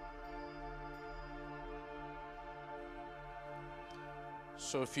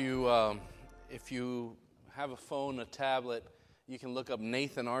 So if you have a phone, a tablet, you can look up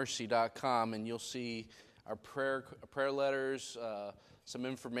nathanrc.com and you'll see our prayer letters, some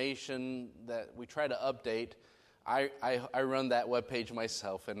information that we try to update. I run that webpage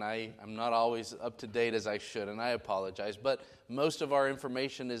myself, and I'm not always up to date as I should, and I apologize. But most of our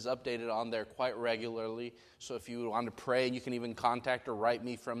information is updated on there quite regularly. So if you want to pray, you can even contact or write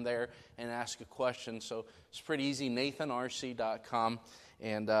me from there and ask a question. So it's pretty easy, nathanrc.com.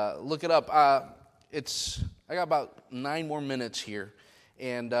 And look it up. I got about 9 more minutes here,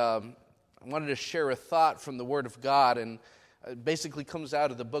 and I wanted to share a thought from the Word of God, and it basically comes out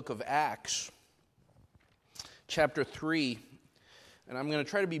of the book of Acts, chapter 3. And I'm going to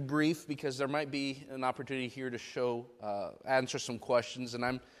try to be brief because there might be an opportunity here to answer some questions, and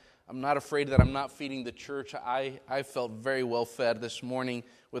I'm not afraid that I'm not feeding the church. I felt very well fed this morning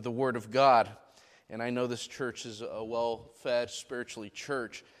with the Word of God. And I know this church is a well-fed, spiritually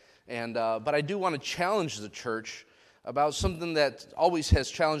church. But I do want to challenge the church about something that always has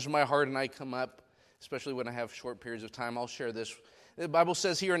challenged my heart, and I come up, especially when I have short periods of time. I'll share this. The Bible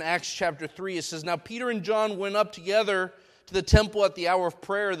says here in Acts chapter 3, it says, "Now Peter and John went up together to the temple at the hour of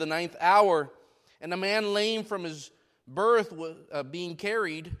prayer, the 9th hour, and a man lame from his birth was being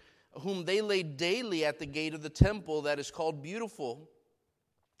carried, whom they laid daily at the gate of the temple that is called the Beautiful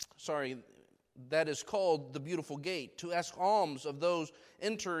Gate, to ask alms of those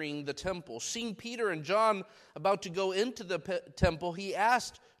entering the temple. Seeing Peter and John about to go into the temple, he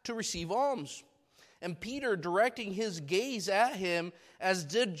asked to receive alms. And Peter, directing his gaze at him, as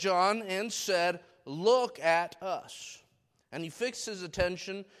did John, and said, 'Look at us.' And he fixed his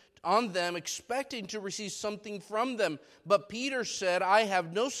attention on them, expecting to receive something from them. But Peter said, 'I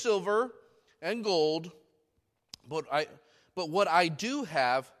have no silver and gold, but what I do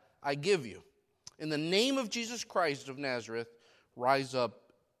have, I give you. In the name of Jesus Christ of Nazareth, rise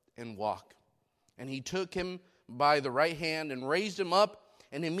up and walk.' And he took him by the right hand and raised him up,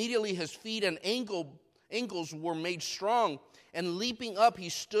 and immediately his feet and ankles were made strong. And leaping up, he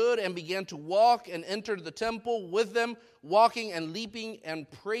stood and began to walk and entered the temple with them, walking and leaping and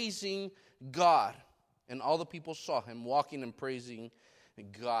praising God. And all the people saw him walking and praising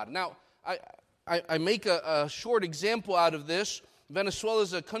God. Now, I make a short example out of this. Venezuela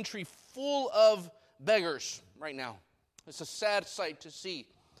is a country full of beggars right now. It's a sad sight to see.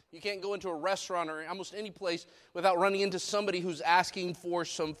 You can't go into a restaurant or almost any place without running into somebody who's asking for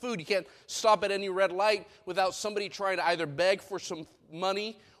some food. You can't stop at any red light without somebody trying to either beg for some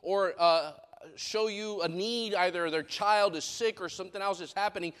money or show you a need. Either their child is sick or something else is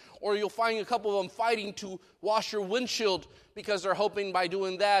happening, or you'll find a couple of them fighting to wash your windshield because they're hoping by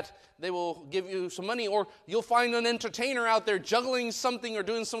doing that they will give you some money. Or you'll find an entertainer out there juggling something or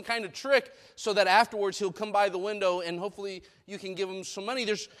doing some kind of trick so that afterwards he'll come by the window and hopefully you can give him some money.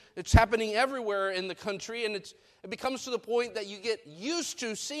 It's happening everywhere in the country, and it becomes to the point that you get used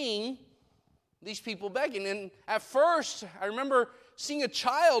to seeing these people begging. And at first, I remember seeing a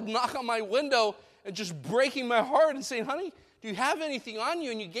child knock on my window and just breaking my heart and saying, "Honey, do you have anything on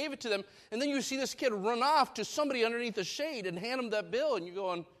you?" And you gave it to them. And then you see this kid run off to somebody underneath the shade and hand him that bill. And you're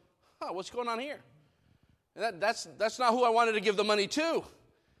going, what's going on here? And that's not who I wanted to give the money to.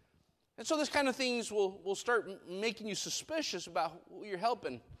 And so this kind of things will start making you suspicious about who you're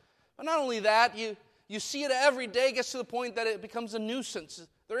helping. But not only that, you see it every day. It gets to the point that it becomes a nuisance.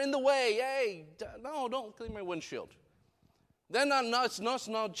 They're in the way. Hey, no, don't clean my windshield. Then it's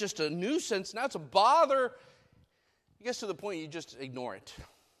not just a nuisance. Now it's a bother. It gets to the point you just ignore it.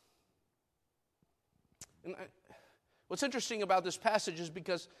 And what's interesting about this passage is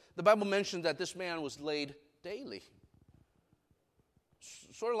because the Bible mentions that this man was laid daily.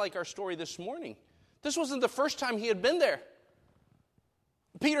 Sort of like our story this morning. This wasn't the first time he had been there.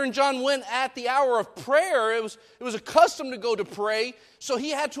 Peter and John went at the hour of prayer. It was a custom to go to pray. So he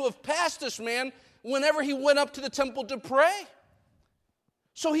had to have passed this man whenever he went up to the temple to pray.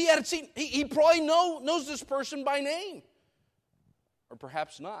 So he had seen, he probably knows this person by name. Or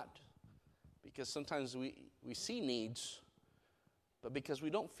perhaps not. Because sometimes we see needs, but because we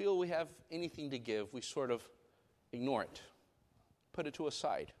don't feel we have anything to give, we sort of ignore it. Put it to a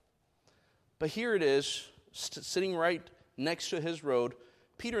side. But here it is, sitting right next to his road.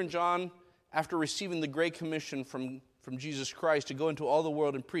 Peter and John, after receiving the Great Commission from Jesus Christ to go into all the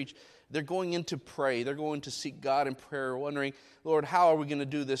world and preach, they're going in to pray. They're going to seek God in prayer, wondering, Lord, how are we going to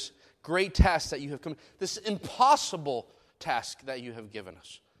do this great task that you have come, this impossible task that you have given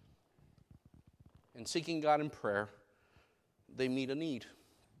us? And seeking God in prayer, they meet a need.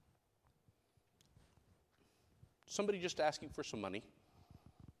 Somebody just asking for some money.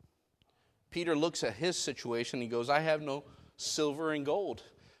 Peter looks at his situation. He goes, I have no silver and gold.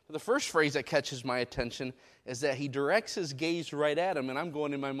 But the first phrase that catches my attention is that he directs his gaze right at him. And I'm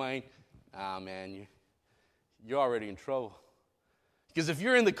going in my mind, man, you're already in trouble. Because if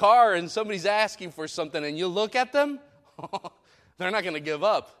you're in the car and somebody's asking for something and you look at them, they're not going to give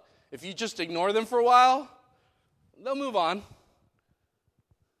up. If you just ignore them for a while, they'll move on.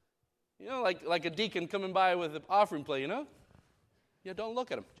 You know, like a deacon coming by with an offering plate, you know? Yeah, don't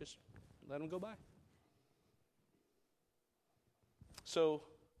look at him. Just let him go by. So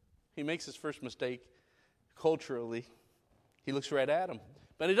he makes his first mistake culturally. He looks right at him.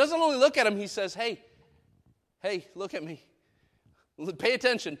 But he doesn't only look at him, he says, hey, look at me. Pay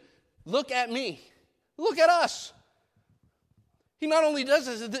attention. Look at me. Look at us. He not only does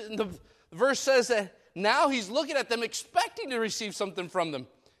this, the verse says that now he's looking at them expecting to receive something from them.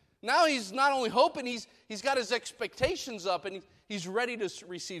 Now he's not only hoping, he's got his expectations up and he's ready to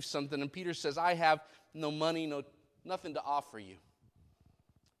receive something. And Peter says, I have no money, nothing to offer you.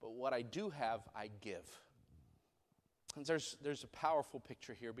 But what I do have, I give. And there's a powerful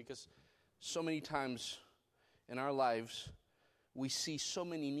picture here because so many times in our lives, we see so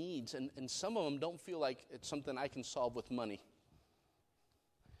many needs, and some of them don't feel like it's something I can solve with money.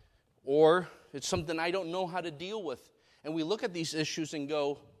 Or it's something I don't know how to deal with. And we look at these issues and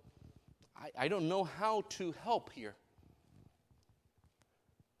go, I don't know how to help here.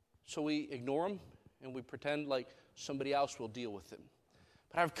 So we ignore them and we pretend like somebody else will deal with them.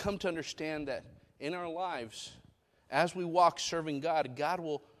 But I've come to understand that in our lives, as we walk serving God, God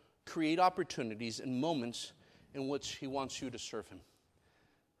will create opportunities and moments in which He wants you to serve Him.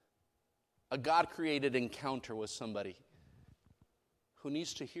 A God-created encounter with somebody who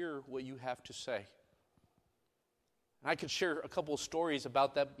needs to hear what you have to say. And I could share a couple of stories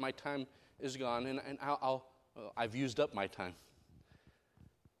about that. My time is gone, and I've used up my time.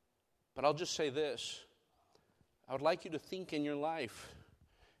 But I'll just say this. I would like you to think in your life,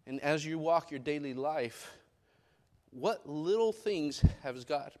 and as you walk your daily life, what little things has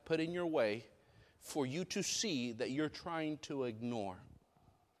God put in your way for you to see that you're trying to ignore,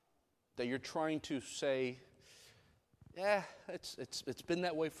 that you're trying to say, yeah, it's been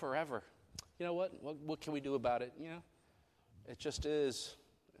that way forever. You know what can we do about it? You know, it just is.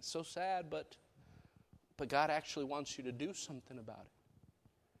 It's so sad, but God actually wants you to do something about it.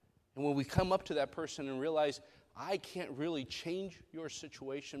 And when we come up to that person and realize, I can't really change your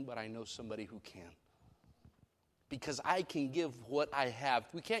situation, but I know somebody who can. Because I can give what I have.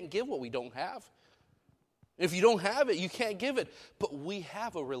 We can't give what we don't have. If you don't have it, you can't give it. But we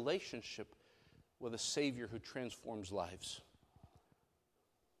have a relationship with a Savior who transforms lives.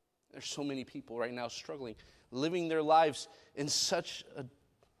 There's so many people right now struggling, living their lives in such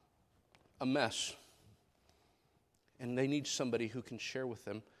a mess. And they need somebody who can share with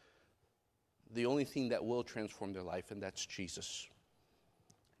them the only thing that will transform their life, and that's Jesus.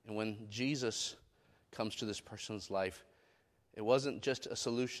 And when Jesus comes to this person's life, it wasn't just a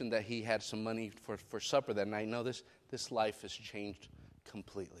solution that he had some money for supper that night. No, this life has changed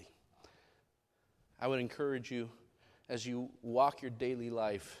completely. I would encourage you, as you walk your daily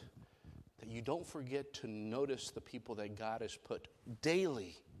life, that you don't forget to notice the people that God has put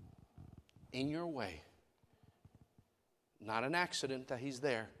daily in your way. Not an accident that he's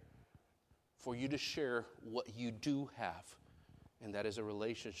there, for you to share what you do have, and that is a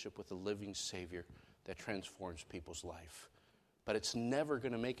relationship with the living Savior that transforms people's life. But it's never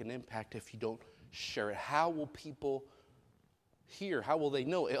going to make an impact if you don't share it. How will people hear? How will they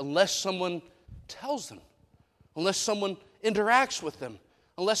know? Unless someone tells them, unless someone interacts with them,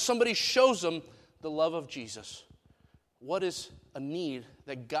 unless somebody shows them the love of Jesus. What is a need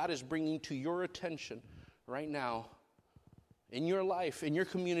that God is bringing to your attention right now in your life, in your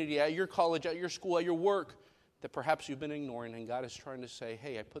community, at your college, at your school, at your work, that perhaps you've been ignoring, and God is trying to say,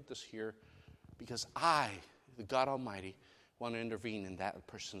 hey, I put this here because I, the God Almighty, want to intervene in that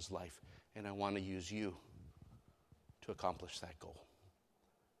person's life, and I want to use you to accomplish that goal.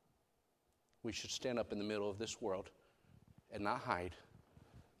 We should stand up in the middle of this world and not hide,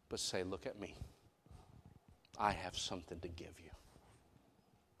 but say, look at me. I have something to give you.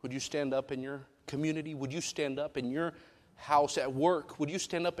 Would you stand up in your community? Would you stand up in your house, at work? Would you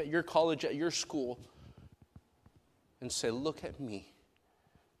stand up at your college, at your school, and say, look at me.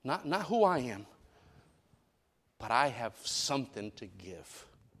 Not who I am, but I have something to give.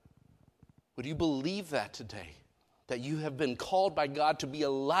 Would you believe that today? That you have been called by God to be a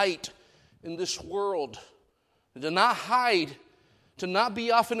light in this world. To not hide, to not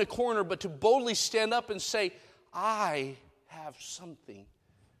be off in a corner, but to boldly stand up and say, I have something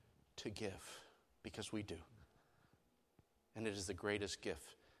to give. Because we do. And it is the greatest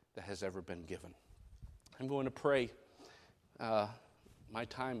gift that has ever been given. I'm going to pray. My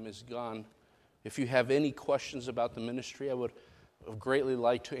time is gone. If you have any questions about the ministry, I would greatly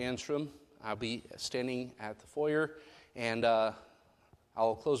like to answer them. I'll be standing at the foyer, and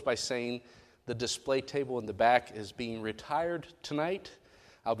I'll close by saying the display table in the back is being retired tonight.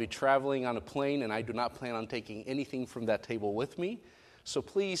 I'll be traveling on a plane, and I do not plan on taking anything from that table with me. So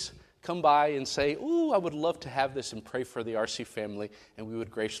please come by and say, ooh, I would love to have this, and pray for the RC family, and we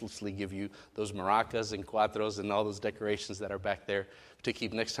would graciously give you those maracas and cuatros and all those decorations that are back there to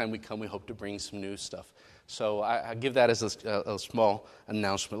keep. Next time we come, we hope to bring some new stuff. So I give that as a small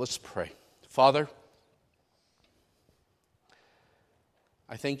announcement. Let's pray. Father,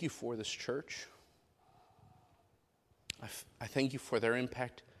 I thank you for this church. I thank you for their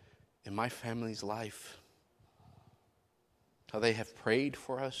impact in my family's life. How they have prayed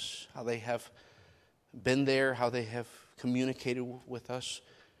for us, how they have been there, how they have communicated with us.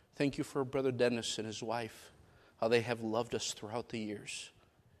 Thank you for Brother Dennis and his wife, how they have loved us throughout the years.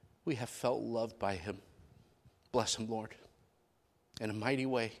 We have felt loved by him. Bless him, Lord, in a mighty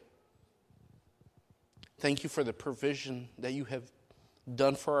way. Thank you for the provision that you have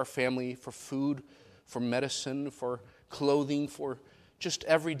done for our family, for food, for medicine, for clothing, for just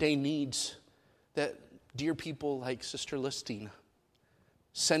everyday needs that dear people like Sister Listina,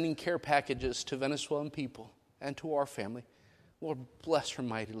 sending care packages to Venezuelan people and to our family. Lord, bless her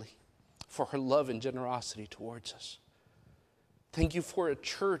mightily for her love and generosity towards us. Thank you for a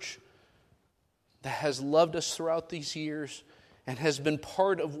church that has loved us throughout these years and has been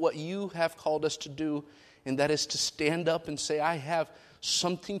part of what you have called us to do, and that is to stand up and say, I have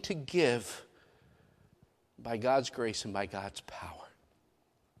something to give by God's grace and by God's power.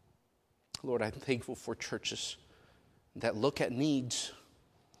 Lord, I'm thankful for churches that look at needs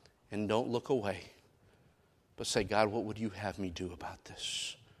and don't look away, but say, God, what would you have me do about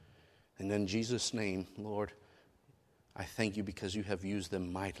this? And in Jesus' name, Lord, I thank you because you have used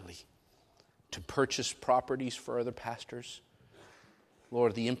them mightily to purchase properties for other pastors,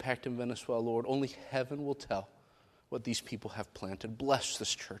 Lord, the impact in Venezuela, Lord, only heaven will tell what these people have planted. Bless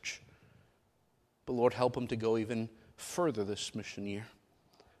this church. But Lord, help them to go even further this mission year.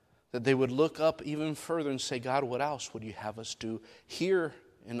 That they would look up even further and say, God, what else would you have us do here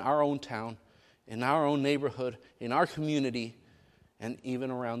in our own town, in our own neighborhood, in our community, and even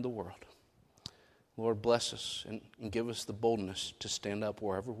around the world? Lord, bless us and give us the boldness to stand up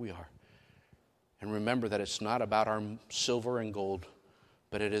wherever we are. And remember that it's not about our silver and gold,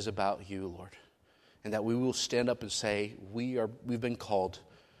 but it is about you, Lord. And that we will stand up and say, we've been called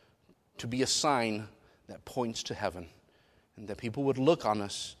to be a sign that points to heaven. And that people would look on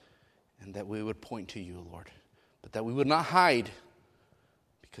us and that we would point to you, Lord. But that we would not hide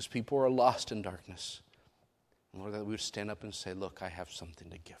because people are lost in darkness. And Lord, that we would stand up and say, look, I have something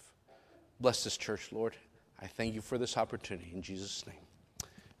to give. Bless this church, Lord. I thank you for this opportunity. In Jesus' name,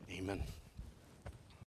 amen.